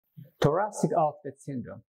Thoracic Outlet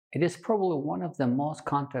Syndrome. It is probably one of the most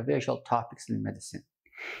controversial topics in medicine.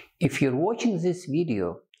 If you're watching this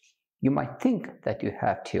video, you might think that you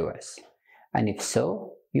have TOS. And if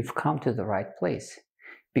so, you've come to the right place.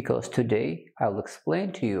 Because today, I'll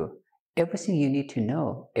explain to you everything you need to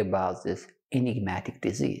know about this enigmatic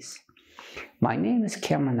disease. My name is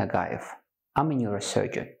Kamran Aghayev. I'm a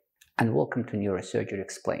neurosurgeon. And welcome to Neurosurgery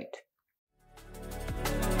Explained.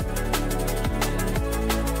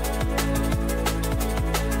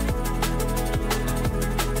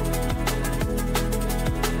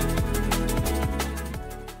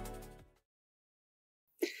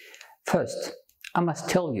 First, I must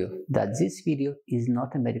tell you that this video is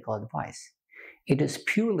not a medical advice. It is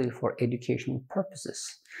purely for educational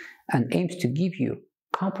purposes and aims to give you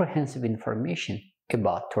comprehensive information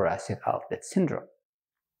about thoracic outlet syndrome.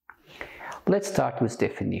 Let's start with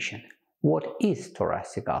definition. What is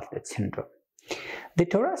thoracic outlet syndrome? The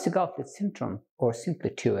thoracic outlet syndrome, or simply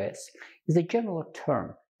TOS, is a general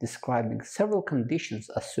term describing several conditions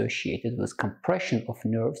associated with compression of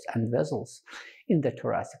nerves and vessels in the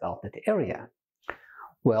thoracic outlet area.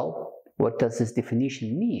 Well, what does this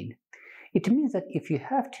definition mean? It means that if you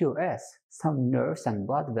have TOS, some nerves and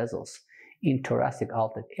blood vessels in thoracic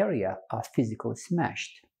outlet area are physically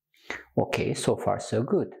smashed. Okay, so far so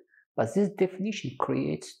good. But this definition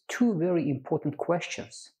creates two very important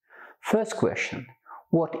questions. First question,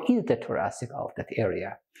 what is the thoracic outlet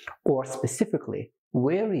area? Or specifically,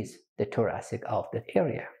 where is the thoracic outlet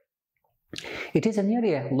area? It is an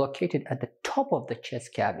area located at the top of the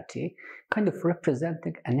chest cavity, kind of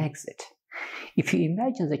representing an exit. If you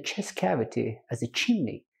imagine the chest cavity as a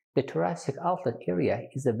chimney, the thoracic outlet area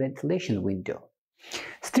is a ventilation window.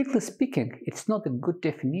 Strictly speaking, it's not a good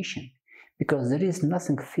definition because there is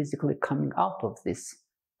nothing physically coming out of this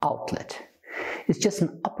outlet. It's just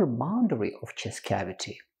an upper boundary of chest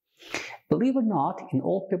cavity. Believe it or not, in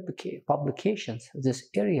all publications, this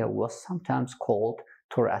area was sometimes called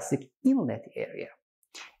thoracic inlet area.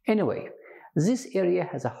 Anyway, this area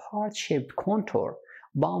has a heart-shaped contour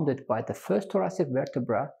bounded by the first thoracic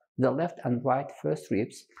vertebra, the left and right first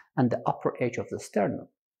ribs, and the upper edge of the sternum.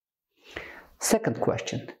 Second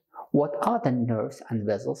question, what are the nerves and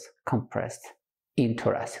vessels compressed in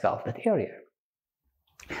thoracic outlet area?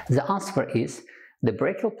 The answer is the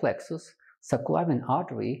brachial plexus, subclavian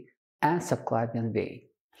artery, and subclavian vein.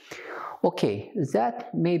 Okay,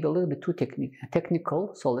 that may be a little bit too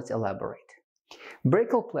technical, so let's elaborate.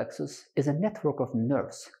 Brachial plexus is a network of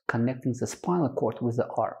nerves connecting the spinal cord with the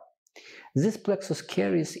arm. This plexus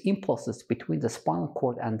carries impulses between the spinal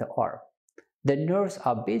cord and the arm. The nerves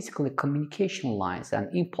are basically communication lines,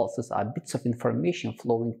 and impulses are bits of information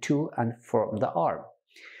flowing to and from the arm.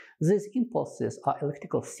 These impulses are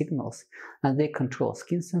electrical signals, and they control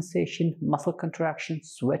skin sensation, muscle contraction,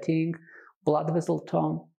 sweating, blood vessel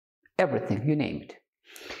tone, everything, you name it.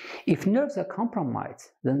 If nerves are compromised,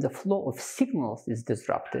 then the flow of signals is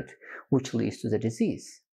disrupted, which leads to the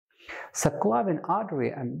disease. Subclavian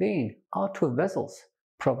artery and vein are two vessels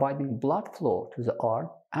providing blood flow to the arm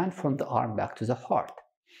and from the arm back to the heart.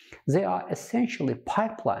 They are essentially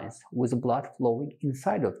pipelines with blood flowing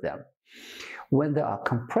inside of them. When they are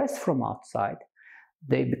compressed from outside,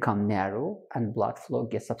 they become narrow and blood flow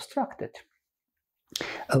gets obstructed.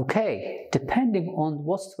 Okay, depending on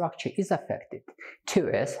what structure is affected,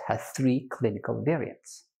 TOS has three clinical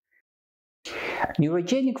variants.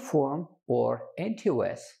 Neurogenic form, or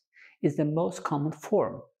NTOS, is the most common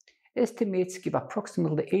form. Estimates give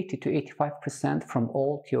approximately 80 to 85% from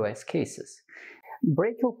all TOS cases.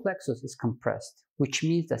 Brachial plexus is compressed, which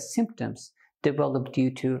means that symptoms develop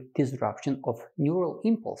due to disruption of neural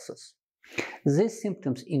impulses. These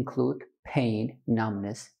symptoms include pain,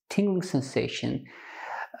 numbness, tingling sensation,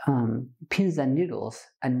 pins and needles,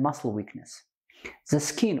 and muscle weakness. The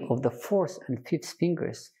skin of the fourth and fifth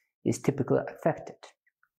fingers is typically affected.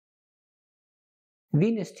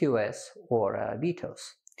 Venous TOS, or VTOS.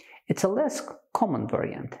 It's a less common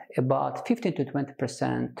variant, about 15 to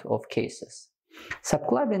 20% of cases.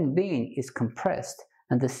 Subclavian vein is compressed,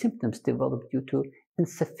 and the symptoms develop due to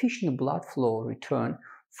insufficient blood flow return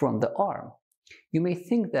from the arm. You may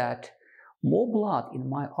think that more blood in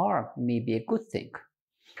my arm may be a good thing.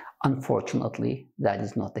 Unfortunately, that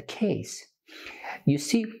is not the case. You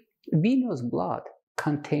see, venous blood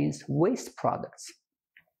contains waste products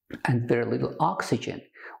and very little oxygen,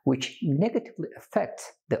 which negatively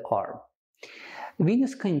affects the arm.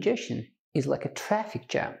 Venous congestion is like a traffic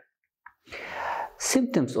jam.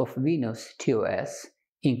 Symptoms of venous TOS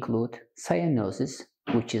include cyanosis,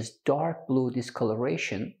 which is dark blue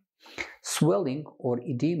discoloration, swelling or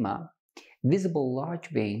edema, visible large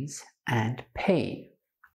veins, and pain.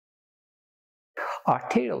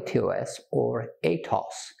 Arterial TOS, or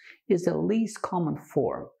ATOS, is the least common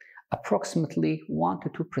form, approximately 1 to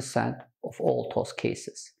 2% of all TOS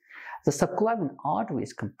cases. The subclavian artery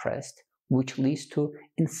is compressed, which leads to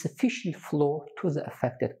insufficient flow to the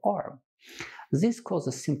affected arm. This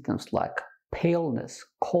causes symptoms like paleness,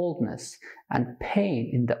 coldness, and pain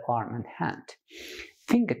in the arm and hand.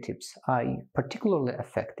 Fingertips are particularly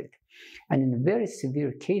affected, and in very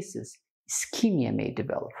severe cases, ischemia may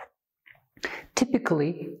develop.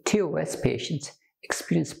 Typically, TOS patients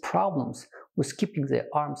experience problems with keeping their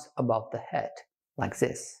arms above the head, like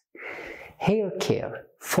this. Hair care,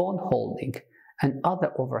 phone holding, and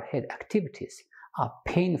other overhead activities are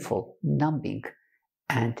painful, numbing,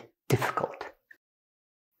 and difficult.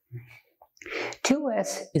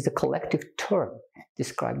 TOS is a collective term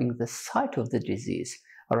describing the site of the disease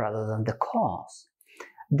rather than the cause.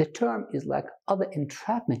 The term is like other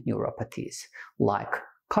entrapment neuropathies, like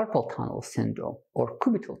carpal tunnel syndrome or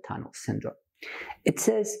cubital tunnel syndrome. It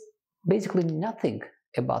says basically nothing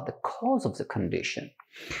about the cause of the condition.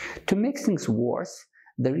 To make things worse,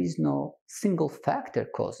 there is no single factor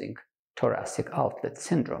causing thoracic outlet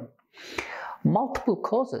syndrome. Multiple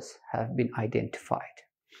causes have been identified.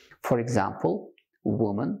 For example,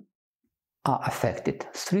 women are affected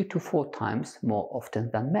 3 to 4 times more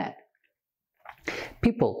often than men.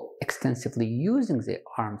 People extensively using their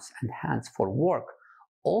arms and hands for work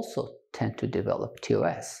also tend to develop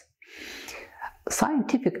TOS.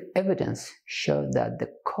 Scientific evidence shows that the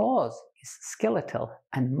cause is skeletal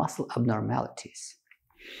and muscle abnormalities.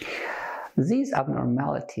 These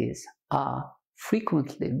abnormalities are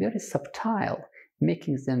frequently very subtle,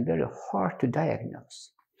 making them very hard to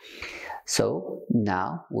diagnose. So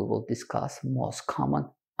now we will discuss most common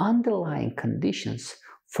underlying conditions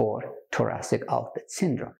for thoracic outlet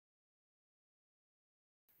syndrome.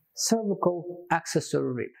 Cervical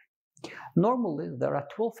accessory rib. Normally, there are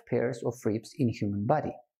 12 pairs of ribs in human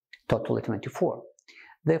body, totally 24.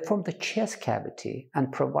 They form the chest cavity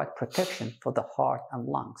and provide protection for the heart and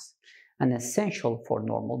lungs, and essential for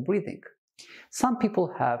normal breathing. Some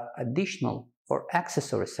people have additional or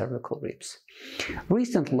accessory cervical ribs.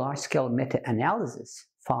 Recent large-scale meta-analysis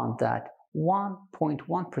found that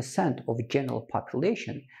 1.1% of general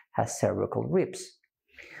population has cervical ribs.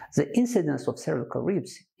 The incidence of cervical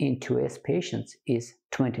ribs in TOS patients is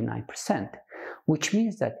 29%, which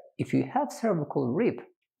means that if you have cervical rib,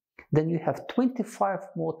 then you have 25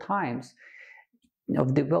 more times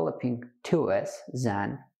of developing TOS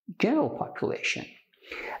than general population.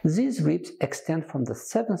 These ribs extend from the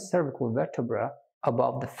 7th cervical vertebra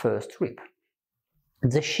above the first rib.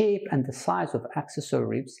 The shape and the size of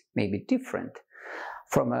accessory ribs may be different,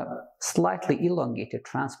 from a slightly elongated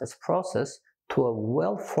transverse process to a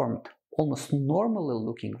well-formed, almost normally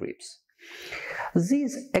looking ribs.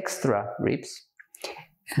 These extra ribs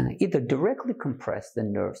either directly compress the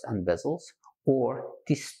nerves and vessels or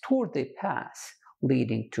distort their paths,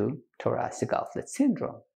 leading to thoracic outlet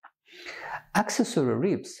syndrome. Accessory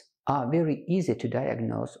ribs are very easy to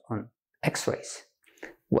diagnose on X-rays.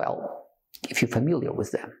 Well, if you're familiar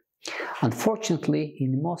with them. Unfortunately,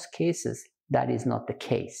 in most cases, that is not the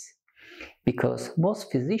case, because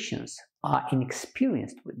most physicians are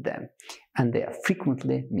inexperienced with them and they are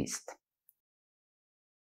frequently missed.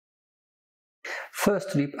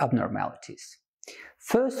 First rib abnormalities.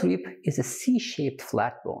 First rib is a C-shaped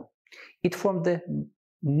flat bone. It forms the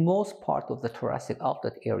most part of the thoracic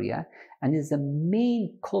outlet area and is the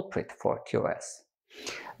main culprit for TOS.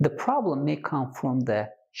 The problem may come from the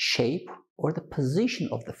shape or the position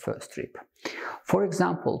of the first rib. For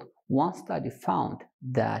example, one study found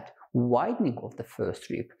that widening of the first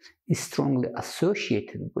rib is strongly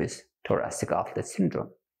associated with thoracic outlet syndrome.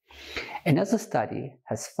 Another study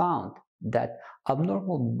has found that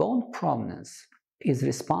abnormal bone prominence is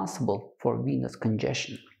responsible for venous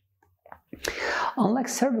congestion. Unlike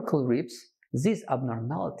cervical ribs, these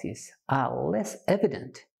abnormalities are less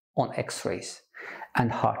evident on X-rays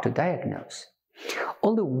and hard to diagnose.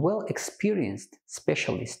 Only well-experienced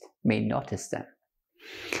specialists may notice them.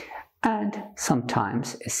 And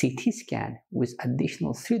sometimes a CT scan with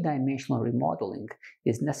additional 3-dimensional remodeling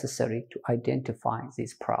is necessary to identify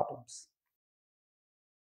these problems.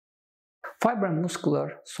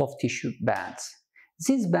 Fibromuscular soft tissue bands.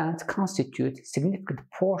 These bands constitute a significant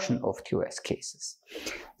portion of TOS cases.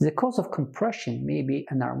 The cause of compression may be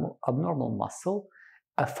an abnormal muscle,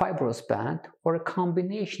 a fibrous band, or a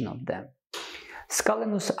combination of them.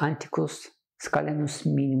 Scalenus anticus, scalenus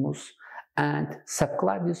minimus, and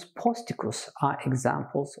subclavius posticus are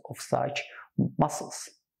examples of such muscles,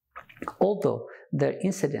 although their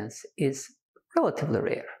incidence is relatively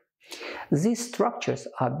rare. These structures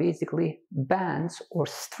are basically bands or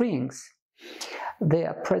strings. They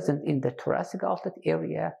are present in the thoracic outlet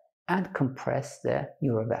area and compress the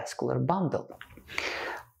neurovascular bundle.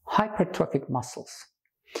 Hypertrophic muscles.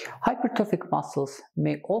 Hypertrophic muscles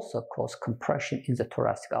may also cause compression in the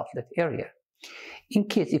thoracic outlet area. In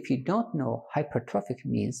case if you don't know, hypertrophic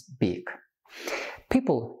means big.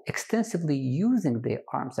 People extensively using their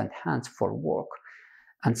arms and hands for work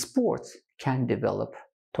and sports can develop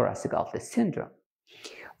thoracic outlet syndrome.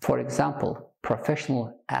 For example,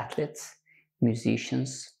 professional athletes,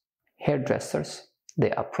 musicians, hairdressers,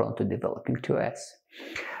 they are prone to developing TOS.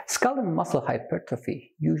 Skull and muscle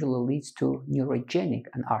hypertrophy usually leads to neurogenic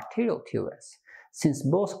and arterial TOS, since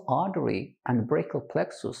both artery and brachial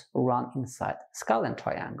plexus run inside skull and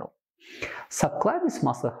triangle. Subclavius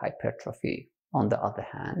muscle hypertrophy, on the other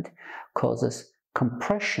hand, causes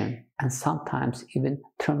compression and sometimes even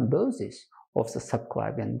thrombosis of the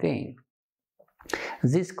subclavian vein.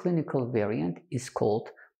 This clinical variant is called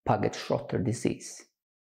Paget-Schroeder disease.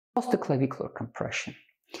 Postclavicular compression.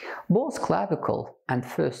 Both clavicle and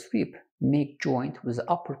first rib make joint with the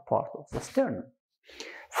upper part of the sternum.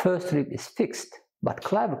 First rib is fixed, but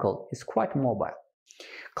clavicle is quite mobile.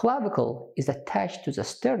 Clavicle is attached to the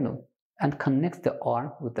sternum and connects the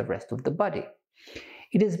arm with the rest of the body.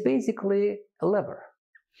 It is basically a lever.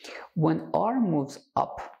 When arm moves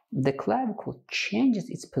up, the clavicle changes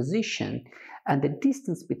its position and the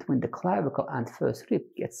distance between the clavicle and first rib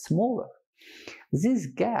gets smaller. This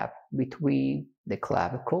gap between the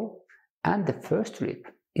clavicle and the first rib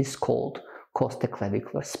is called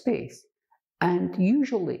costoclavicular space, and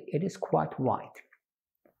usually it is quite wide.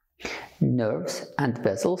 Nerves and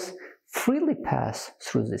vessels freely pass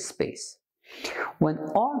through this space. When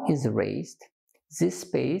arm is raised, this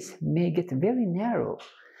space may get very narrow.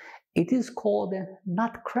 It is called a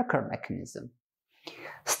nutcracker mechanism.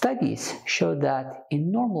 Studies show that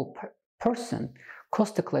in normal person,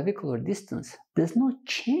 costoclavicular distance does not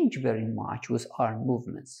change very much with arm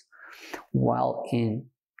movements, while in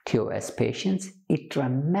TOS patients, it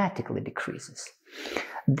dramatically decreases.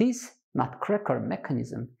 This nutcracker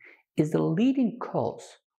mechanism is the leading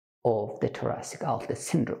cause of the thoracic outlet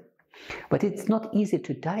syndrome, but it's not easy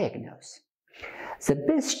to diagnose. The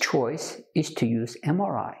best choice is to use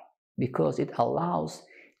MRI because it allows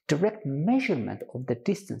direct measurement of the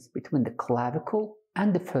distance between the clavicle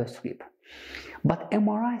and the first rib. But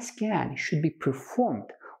MRI scan should be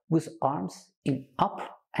performed with arms in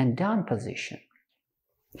up and down position.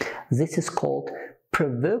 This is called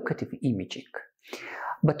provocative imaging.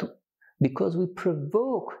 But because we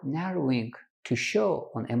provoke narrowing to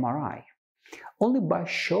show on MRI, only by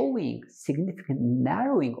showing significant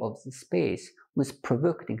narrowing of the space with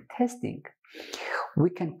provocative testing, we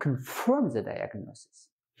can confirm the diagnosis.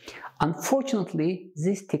 Unfortunately,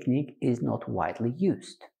 this technique is not widely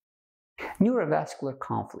used. Neurovascular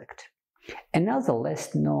conflict. Another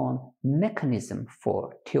less known mechanism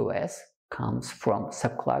for TOS comes from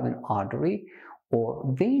subclavian artery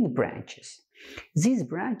or vein branches. These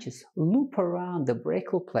branches loop around the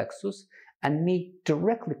brachial plexus and may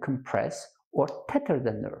directly compress or tether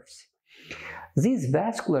the nerves. These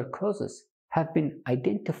vascular causes have been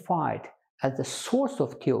identified as the source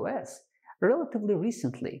of TOS relatively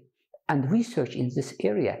recently, and research in this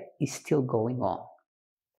area is still going on.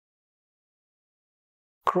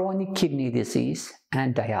 Chronic kidney disease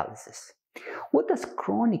and dialysis. What does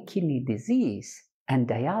chronic kidney disease and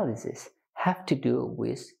dialysis have to do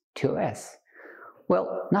with TOS?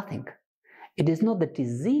 Well, nothing. It is not the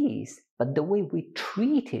disease, but the way we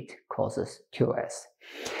treat it causes TOS.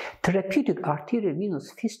 Therapeutic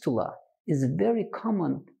arteriovenous fistula is a very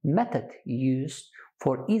common method used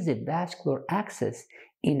for easy vascular access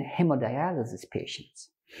in hemodialysis patients.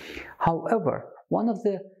 However, one of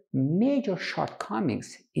the major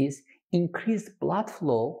shortcomings is increased blood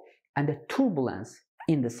flow and the turbulence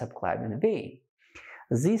in the subclavian vein.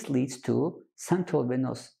 This leads to central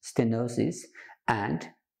venous stenosis and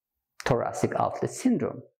thoracic outlet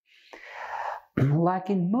syndrome. Like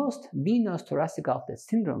in most venous thoracic outlet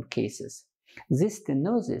syndrome cases, this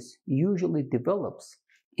stenosis usually develops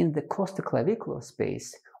in the costoclavicular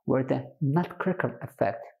space where the nutcracker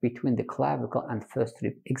effect between the clavicle and first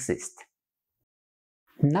rib exists.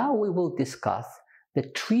 Now we will discuss the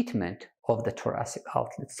treatment of the thoracic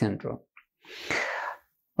outlet syndrome.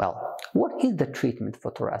 Well, what is the treatment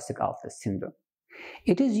for thoracic outlet syndrome?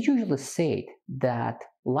 It is usually said that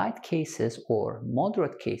light cases or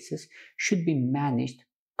moderate cases should be managed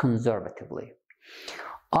conservatively.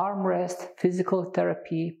 Arm rest, physical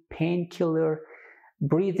therapy, painkiller,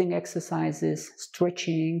 breathing exercises,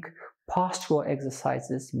 stretching, postural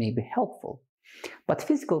exercises may be helpful. But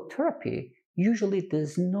physical therapy usually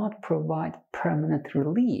does not provide permanent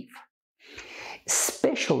relief,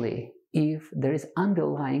 especially if there is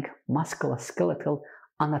underlying musculoskeletal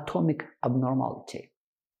anatomic abnormality.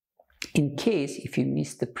 In case if you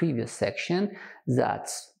missed the previous section,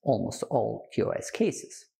 that's almost all TOS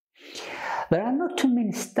cases. There are not too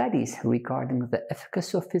many studies regarding the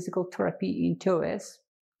efficacy of physical therapy in TOS.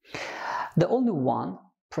 The only one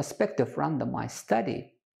prospective randomized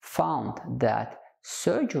study found that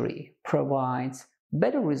surgery provides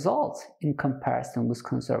better results in comparison with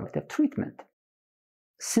conservative treatment.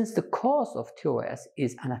 Since the cause of TOS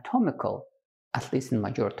is anatomical, at least in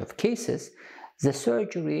majority of cases, the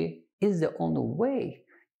surgery is the only way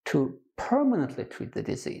to permanently treat the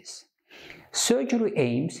disease. Surgery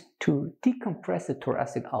aims to decompress the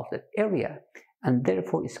thoracic outlet area and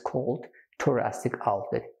therefore is called thoracic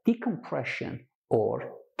outlet decompression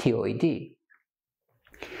or TOED.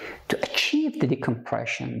 To achieve the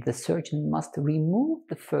decompression, the surgeon must remove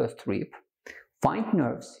the first rib, find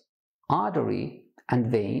nerves, artery, and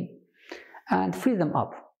vein, and free them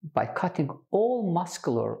up by cutting all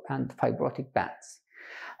muscular and fibrotic bands.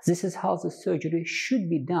 This is how the surgery should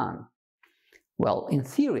be done. Well, in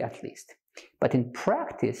theory at least, but in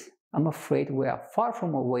practice, I'm afraid we are far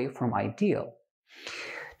from away from ideal.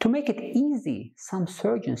 To make it easy, some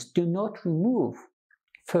surgeons do not remove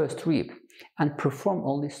first rib and perform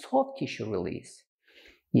only soft tissue release.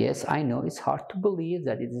 Yes, I know it's hard to believe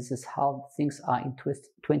that this is how things are in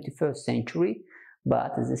 21st century,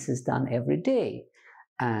 but this is done every day,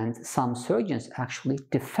 and some surgeons actually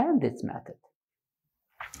defend this method.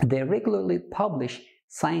 They regularly publish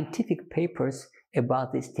scientific papers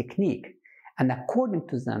about this technique, and according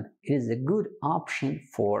to them, it is a good option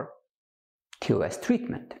for TOS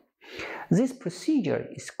treatment. This procedure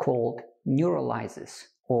is called neurolysis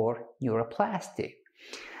or neuroplasty.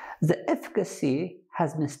 The efficacy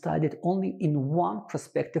has been studied only in one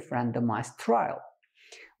prospective randomized trial.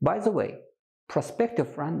 By the way,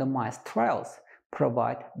 prospective randomized trials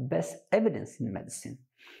provide best evidence in medicine.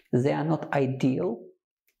 They are not ideal,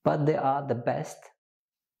 but they are the best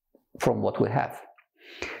from what we have.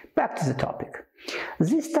 Back to the topic.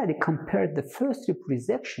 This study compared the first rib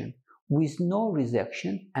resection with no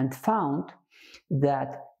resection and found that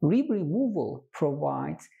rib removal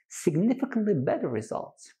provides significantly better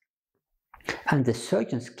results. And the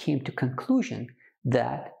surgeons came to conclusion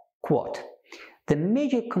that, quote, the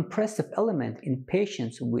major compressive element in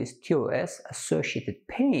patients with TOS-associated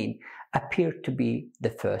pain appeared to be the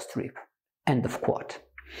first rib, end of quote.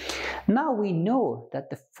 Now we know that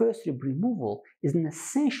the first rib removal is an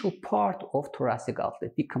essential part of thoracic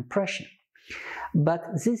outlet decompression. But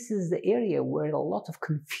this is the area where a lot of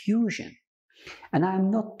confusion, and I'm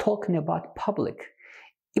not talking about public.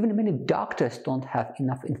 Even many doctors don't have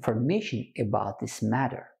enough information about this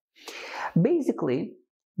matter. Basically,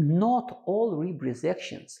 not all rib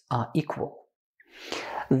resections are equal.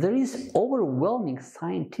 There is overwhelming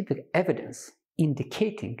scientific evidence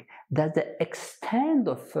indicating that the extent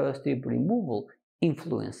of first rib removal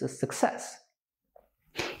influences success.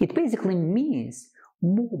 It basically means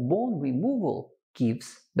more bone removal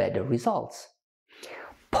gives better results.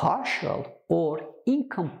 Partial or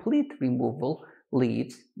incomplete removal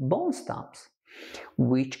leaves bone stumps,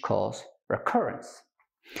 which cause recurrence.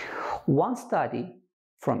 One study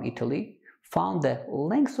from Italy found that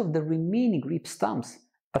length of the remaining rib stumps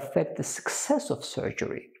affect the success of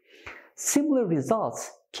surgery. Similar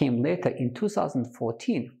results came later in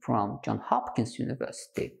 2014 from Johns Hopkins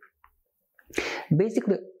University.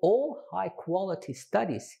 Basically, all high-quality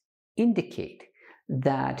studies indicate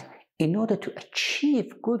that in order to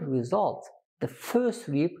achieve good results, the first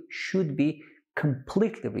rib should be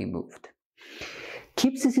completely removed.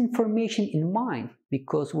 Keep this information in mind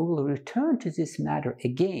because we will return to this matter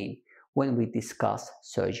again when we discuss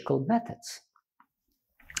surgical methods.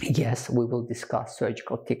 Yes, we will discuss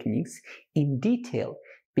surgical techniques in detail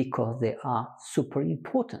because they are super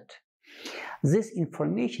important. This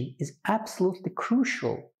information is absolutely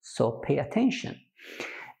crucial, so pay attention,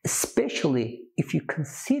 especially if you're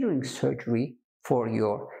considering surgery for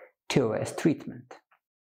your TOS treatment.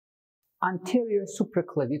 Anterior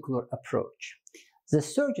supraclavicular approach. The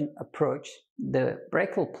surgeon approached the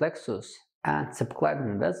brachial plexus and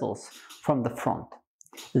subclavian vessels from the front.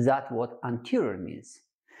 That's what anterior means.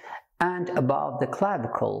 And above the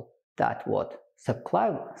clavicle, that's what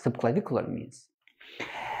subclavicular means.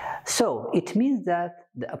 So it means that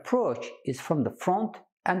the approach is from the front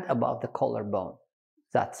and above the collarbone.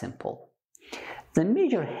 That's simple. The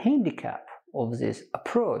major handicap of this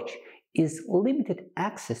approach is limited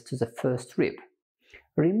access to the first rib.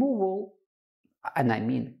 Removal, and I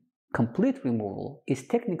mean complete removal is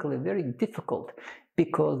technically very difficult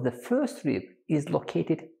because the first rib is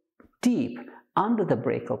located deep under the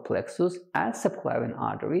brachial plexus and subclavian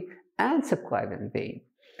artery and subclavian vein.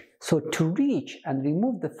 So to reach and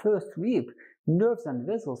remove the first rib, nerves and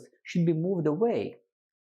vessels should be moved away.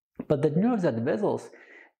 But the nerves and vessels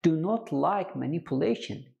do not like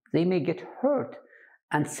manipulation. They may get hurt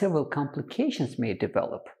and several complications may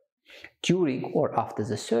develop during or after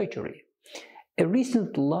the surgery. A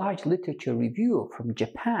recent large literature review from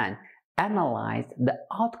Japan analyzed the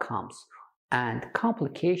outcomes and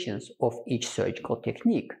complications of each surgical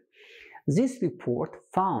technique. This report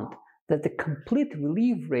found that the complete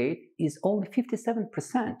relief rate is only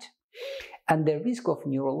 57% and the risk of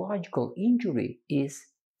neurological injury is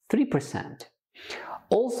 3%.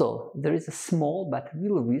 Also, there is a small but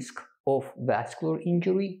real risk of vascular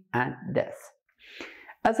injury and death.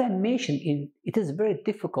 As I mentioned, it is very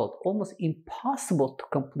difficult, almost impossible to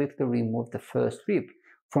completely remove the first rib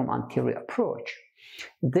from anterior approach.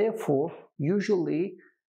 Therefore, usually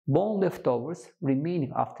bone leftovers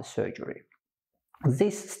remaining after surgery.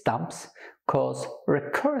 These stumps cause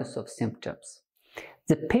recurrence of symptoms.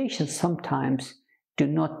 The patients sometimes do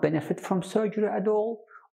not benefit from surgery at all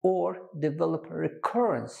or develop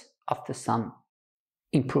recurrence after some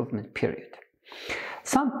improvement period.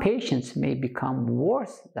 Some patients may become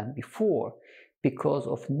worse than before because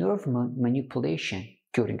of nerve manipulation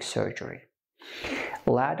during surgery.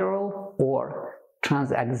 Lateral or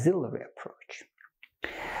transaxillary approach.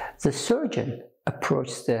 The surgeon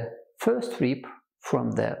approaches the first rib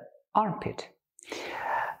from the armpit.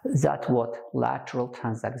 That's what lateral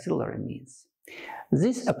transaxillary means.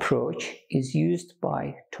 This approach is used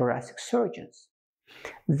by thoracic surgeons.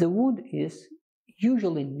 The wound is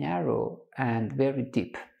usually narrow and very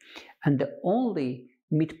deep, and the only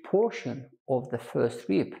mid portion of the first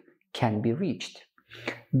rib can be reached.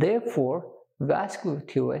 Therefore, vascular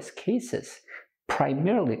TOS cases,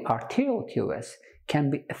 primarily arterial TOS, can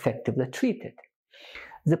be effectively treated.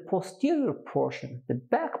 The posterior portion, the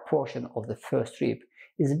back portion of the first rib,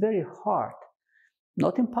 is very hard,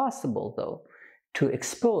 not impossible though, to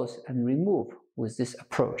expose and remove with this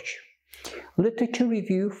approach. Literature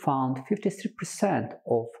review found 53%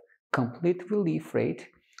 of complete relief rate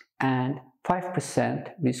and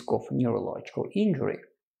 5% risk of neurological injury.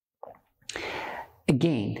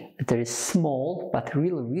 Again, there is small but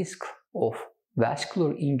real risk of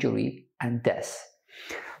vascular injury and death.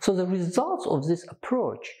 So the results of this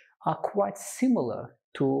approach are quite similar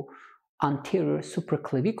to anterior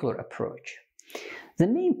supraclavicular approach. The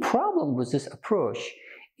main problem with this approach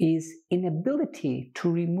is inability to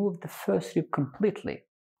remove the first rib completely.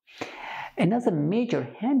 Another major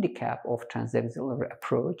handicap of transaxillary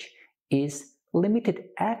approach is limited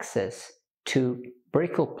access to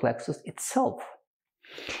brachial plexus itself.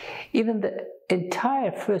 Even the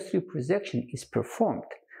entire first rib resection is performed,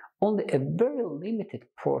 only a very limited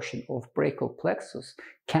portion of brachial plexus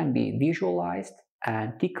can be visualized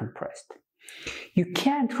and decompressed. You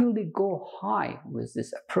can't really go high with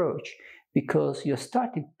this approach because your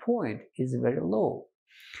starting point is very low.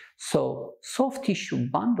 So soft tissue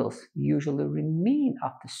bundles usually remain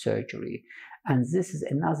after surgery, and this is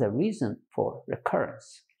another reason for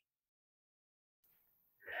recurrence.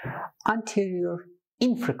 Anterior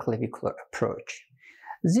infraclavicular approach.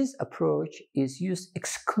 This approach is used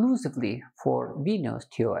exclusively for venous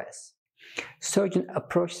TOS. Surgeon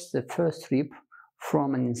approaches the first rib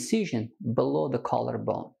from an incision below the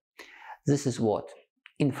collarbone. This is what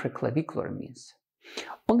infraclavicular means.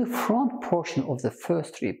 Only front portion of the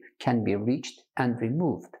first rib can be reached and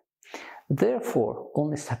removed. Therefore,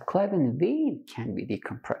 only subclavian vein can be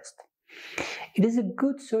decompressed. It is a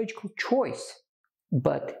good surgical choice,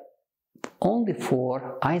 but only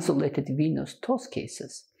for isolated venous TOS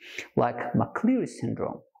cases like McCleary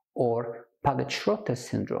syndrome or Paget-Schroeder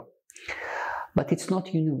syndrome. But it's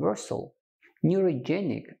not universal.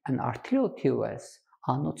 Neurogenic and arterial TOS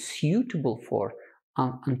are not suitable for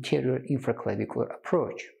an anterior infraclavicular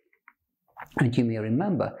approach. And you may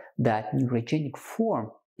remember that neurogenic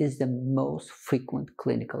form is the most frequent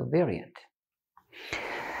clinical variant.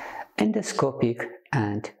 Endoscopic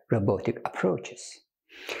and robotic approaches.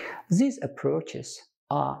 These approaches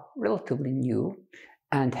are relatively new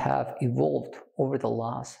and have evolved over the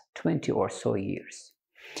last 20 or so years.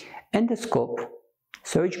 Endoscope,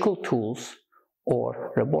 surgical tools,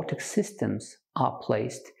 or robotic systems are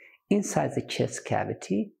placed inside the chest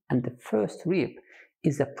cavity and the first rib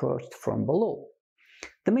is approached from below.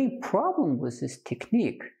 The main problem with this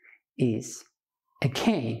technique is,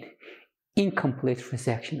 again, incomplete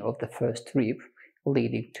resection of the first rib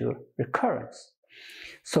leading to recurrence.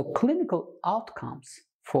 So clinical outcomes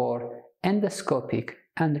for endoscopic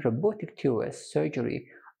and robotic TOS surgery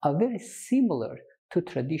are very similar to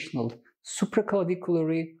traditional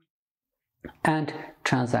supraclavicular and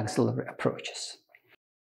transaxillary approaches.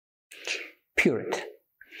 Purity.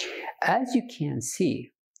 As you can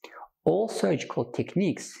see, all surgical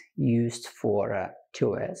techniques used for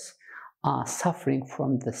TOS are suffering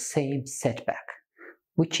from the same setback,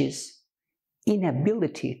 which is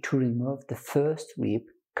inability to remove the first rib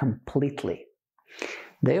completely.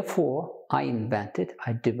 Therefore, I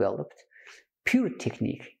developed Purity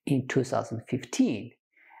technique in 2015,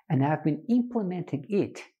 and I've been implementing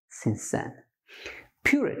it since then.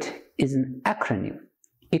 Purity is an acronym.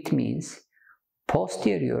 It means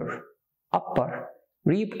posterior upper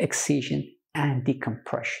rib excision and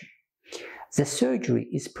decompression. The surgery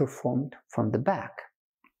is performed from the back.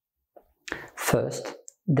 First,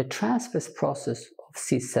 the transverse process of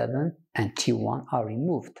C7 and T1 are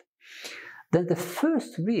removed. Then the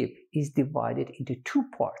first rib is divided into two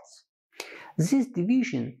parts. This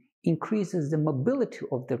division increases the mobility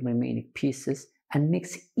of the remaining pieces and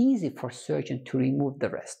makes it easy for surgeon to remove the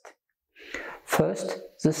rest. First,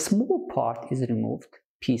 the small part is removed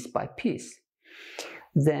piece by piece.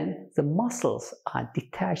 Then the muscles are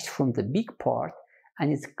detached from the big part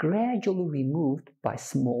and is gradually removed by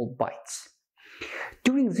small bites.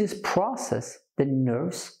 During this process, the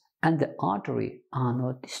nerves and the artery are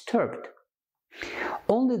not disturbed.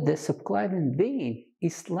 Only the subclavian vein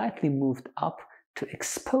is slightly moved up to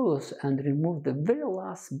expose and remove the very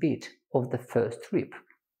last bit of the first rib.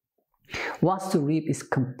 Once the rib is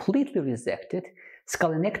completely resected,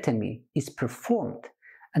 scalonectomy is performed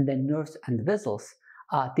and the nerves and vessels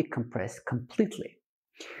are decompressed completely.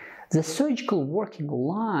 The surgical working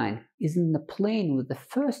line is in the plane with the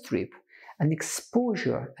first rib, and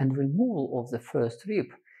exposure and removal of the first rib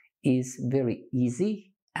is very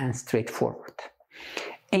easy and straightforward.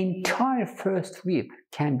 Entire first rib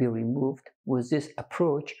can be removed with this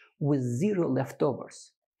approach with zero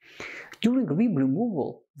leftovers. During rib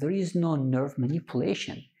removal, there is no nerve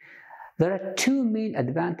manipulation. There are two main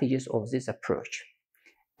advantages of this approach: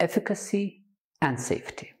 efficacy and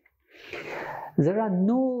safety. There are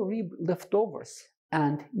no rib leftovers,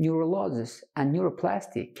 and neurolysis and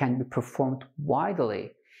neuroplasty can be performed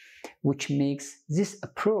widely, which makes this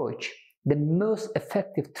approach the most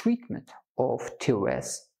effective treatment of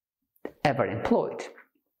TOS ever employed.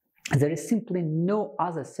 There is simply no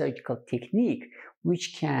other surgical technique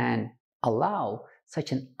which can allow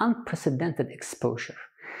such an unprecedented exposure.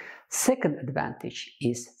 Second advantage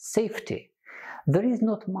is safety. There is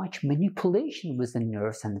not much manipulation with the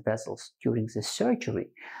nerves and vessels during the surgery.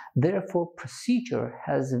 Therefore, procedure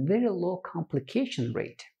has a very low complication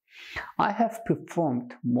rate. I have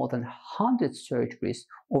performed more than 100 surgeries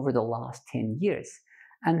over the last 10 years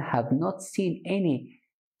and have not seen any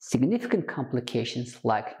significant complications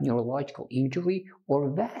like neurological injury or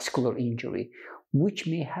vascular injury, which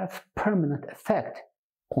may have permanent effect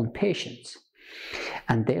on patients.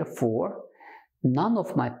 And therefore, none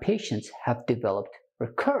of my patients have developed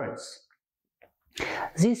recurrence.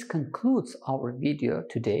 This concludes our video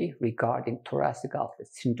today regarding Thoracic Outlet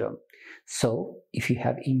Syndrome. So, if you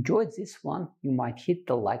have enjoyed this one, you might hit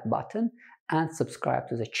the like button and subscribe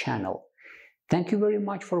to the channel. Thank you very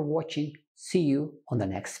much for watching. See you on the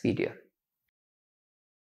next video.